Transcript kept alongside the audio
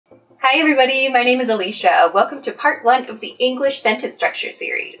Hi everybody, my name is Alisha. Welcome to part 1 of the English sentence structure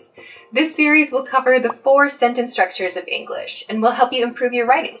series. This series will cover the 4 sentence structures of English and will help you improve your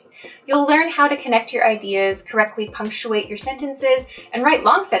writing. You'll learn how to connect your ideas, correctly punctuate your sentences, and write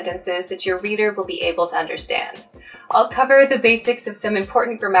long sentences that your reader will be able to understand. I'll cover the basics of some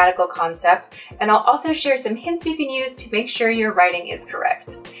important grammatical concepts, and I'll also share some hints you can use to make sure your writing is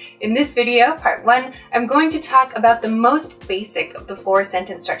correct. In this video, part 1, I'm going to talk about the most basic of the 4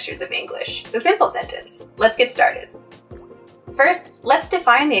 sentence structures of English, the simple sentence. Let's get started. First, let's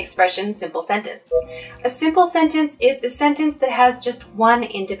define the expression simple sentence. A simple sentence is a sentence that has just one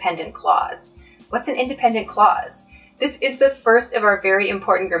independent clause. What's an independent clause? This is the first of our very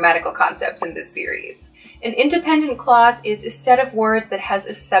important grammatical concepts in this series. An independent clause is a set of words that has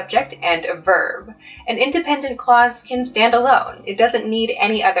a subject and a verb. An independent clause can stand alone. It doesn't need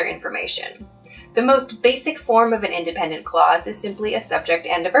any other information. The most basic form of an independent clause is simply a subject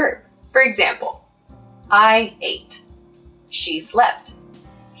and a verb. For example, I ate. She slept.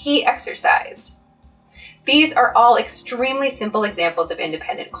 He exercised. These are all extremely simple examples of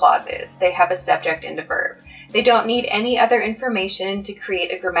independent clauses. They have a subject and a verb. They don't need any other information to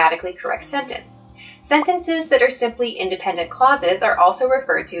create a grammatically correct sentence. Sentences that are simply independent clauses are also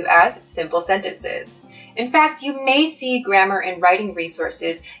referred to as simple sentences. In fact, you may see grammar and writing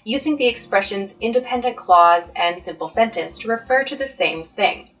resources using the expressions independent clause and simple sentence to refer to the same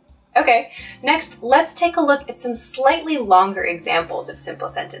thing. Okay, next, let's take a look at some slightly longer examples of simple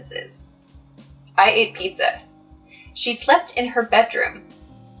sentences. I ate pizza. She slept in her bedroom.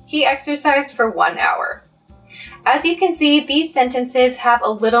 He exercised for 1 hour. As you can see, these sentences have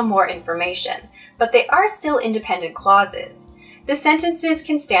a little more information, but they are still independent clauses. The sentences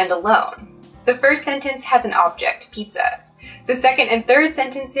can stand alone. The first sentence has an object, pizza. The second and third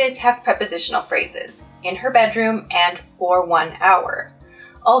sentences have prepositional phrases, in her bedroom and for 1 hour.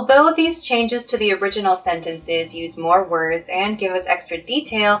 Although these changes to the original sentences use more words and give us extra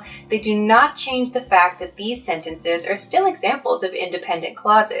detail, they do not change the fact that these sentences are still examples of independent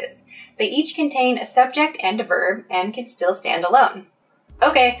clauses. They each contain a subject and a verb and can still stand alone.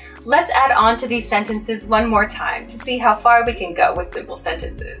 Okay, let's add on to these sentences one more time to see how far we can go with simple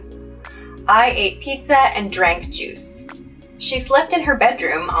sentences. I ate pizza and drank juice. She slept in her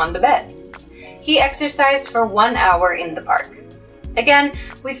bedroom on the bed. He exercised for 1 hour in the park. Again,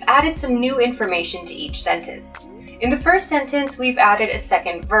 we've added some new information to each sentence. In the first sentence, we've added a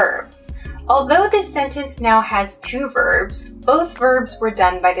second verb. Although this sentence now has 2 verbs, both verbs were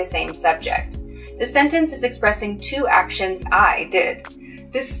done by the same subject. The sentence is expressing 2 actions I did.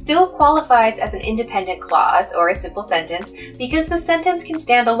 This still qualifies as an independent clause or a simple sentence because the sentence can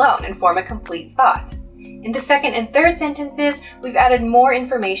stand alone and form a complete thought. In the second and third sentences, we've added more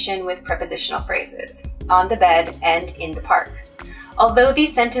information with prepositional phrases, on the bed and in the park. Although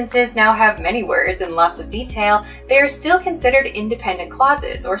these sentences now have many words and lots of detail, they are still considered independent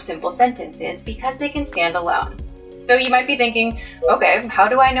clauses or simple sentences because they can stand alone. So you might be thinking, okay, how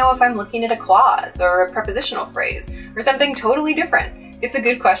do I know if I'm looking at a clause or a prepositional phrase or something totally different? It's a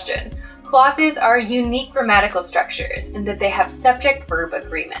good question. Clauses are unique grammatical structures in that they have subject-verb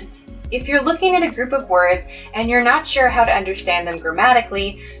agreement. If you're looking at a group of words and you're not sure how to understand them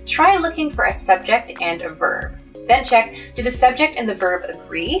grammatically, try looking for a subject and a verb. Then check, do the subject and the verb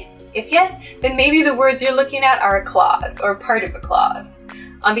agree? If yes, then maybe the words you're looking at are a clause or part of a clause.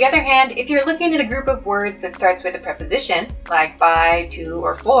 On the other hand, if you're looking at a group of words that starts with a preposition, like by, to,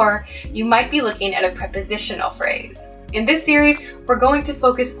 or for, you might be looking at a prepositional phrase. In this series, we're going to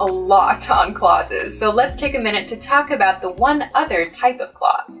focus a lot on clauses, so let's take a minute to talk about the one other type of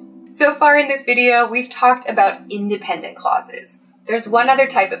clause. So far in this video, we've talked about independent clauses. There's one other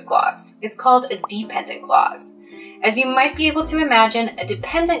type of clause. It's called a dependent clause. As you might be able to imagine, a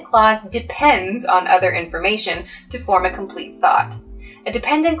dependent clause depends on other information to form a complete thought. A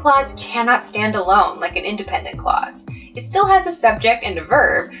dependent clause cannot stand alone like an independent clause. It still has a subject and a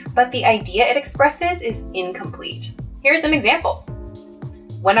verb, but the idea it expresses is incomplete. Here are some examples.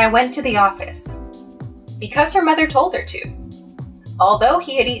 When I went to the office. Because her mother told her to. Although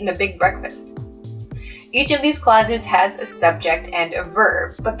he had eaten a big breakfast. Each of these clauses has a subject and a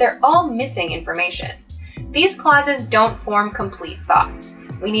verb, but they're all missing information. These clauses don't form complete thoughts.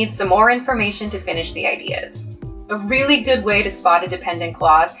 We need some more information to finish the ideas. A really good way to spot a dependent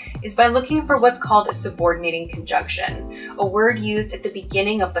clause is by looking for what's called a subordinating conjunction, a word used at the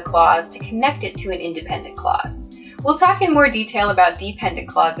beginning of the clause to connect it to an independent clause. We'll talk in more detail about dependent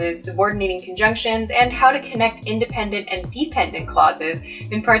clauses, subordinating conjunctions, and how to connect independent and dependent clauses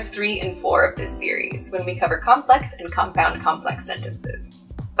in parts 3 and 4 of this series when we cover complex and compound complex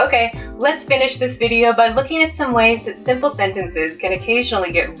sentences. Okay, let's finish this video by looking at some ways that simple sentences can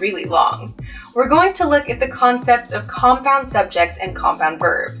occasionally get really long. We're going to look at the concepts of compound subjects and compound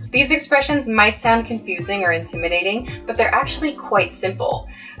verbs. These expressions might sound confusing or intimidating, but they're actually quite simple.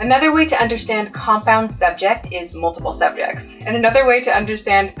 Another way to understand compound subject is multiple subjects, and another way to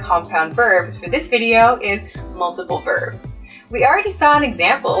understand compound verbs for this video is multiple verbs. We already saw an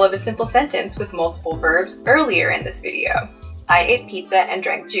example of a simple sentence with multiple verbs earlier in this video. I ate pizza and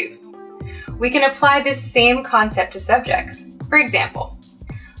drank juice. We can apply this same concept to subjects. For example,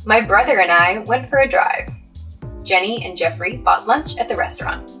 my brother and I went for a drive. Jenny and Jeffrey bought lunch at the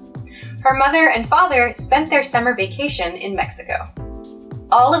restaurant. Her mother and father spent their summer vacation in Mexico.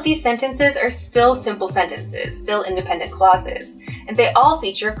 All of these sentences are still simple sentences, still independent clauses, and they all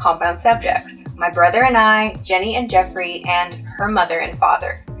feature compound subjects. My brother and I, Jenny and Jeffrey, and her mother and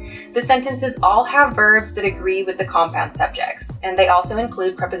father. The sentences all have verbs that agree with the compound subjects, and they also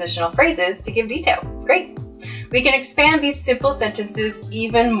include prepositional phrases to give detail. Great! We can expand these simple sentences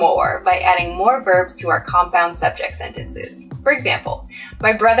even more by adding more verbs to our compound subject sentences. For example,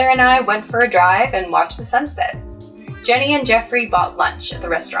 my brother and I went for a drive and watched the sunset. Jenny and Jeffrey bought lunch at the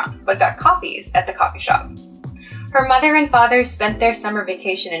restaurant, but got coffees at the coffee shop. Her mother and father spent their summer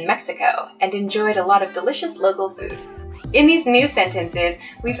vacation in Mexico and enjoyed a lot of delicious local food. In these new sentences,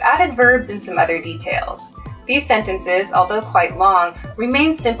 we've added verbs and some other details. These sentences, although quite long,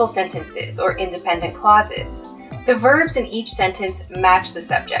 remain simple sentences or independent clauses. The verbs in each sentence match the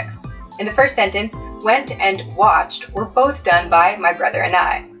subjects. In the first sentence, went and watched were both done by my brother and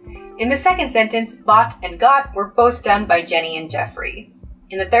I. In the second sentence, bought and got were both done by Jenny and Jeffrey.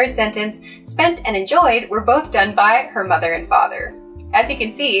 In the third sentence, spent and enjoyed were both done by her mother and father. As you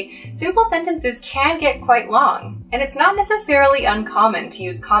can see, simple sentences can get quite long, and it's not necessarily uncommon to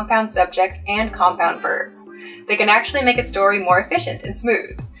use compound subjects and compound verbs. They can actually make a story more efficient and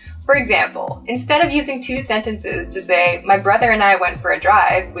smooth. For example, instead of using two sentences to say, my brother and I went for a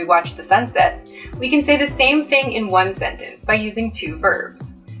drive, we watched the sunset, we can say the same thing in one sentence by using two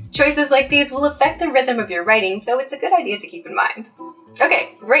verbs. Choices like these will affect the rhythm of your writing, so it's a good idea to keep in mind.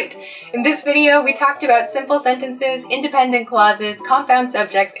 Okay, great! In this video, we talked about simple sentences, independent clauses, compound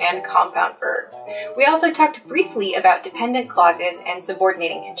subjects, and compound verbs. We also talked briefly about dependent clauses and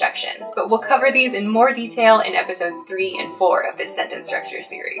subordinating conjunctions, but we'll cover these in more detail in episodes 3 and 4 of this sentence structure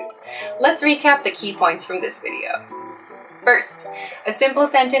series. Let's recap the key points from this video. First, a simple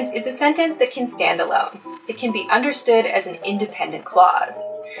sentence is a sentence that can stand alone. It can be understood as an independent clause.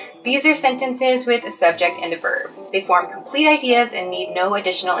 These are sentences with a subject and a verb. They form complete ideas and need no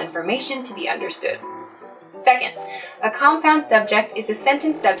additional information to be understood. Second, a compound subject is a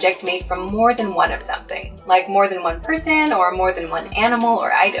sentence subject made from more than one of something, like more than one person or more than one animal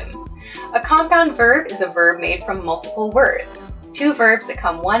or item. A compound verb is a verb made from multiple words, two verbs that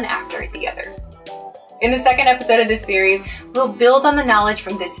come one after the other. In the second episode of this series, we'll build on the knowledge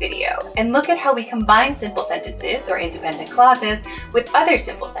from this video and look at how we combine simple sentences or independent clauses with other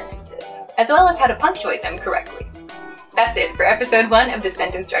simple sentences, as well as how to punctuate them correctly. That's it for episode 1 of the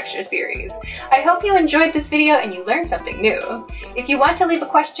sentence structure series. I hope you enjoyed this video and you learned something new. If you want to leave a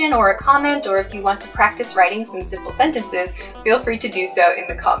question or a comment, or if you want to practice writing some simple sentences, feel free to do so in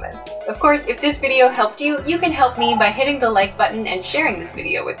the comments. Of course, if this video helped you, you can help me by hitting the like button and sharing this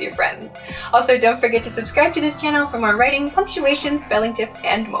video with your friends. Also, don't forget to subscribe to this channel for more writing, punctuation, spelling tips,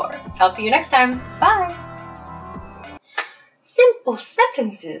 and more. I'll see you next time. Bye! Simple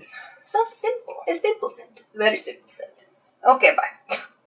sentences. So simple. A simple sentence. Very simple sentence. Okay, bye.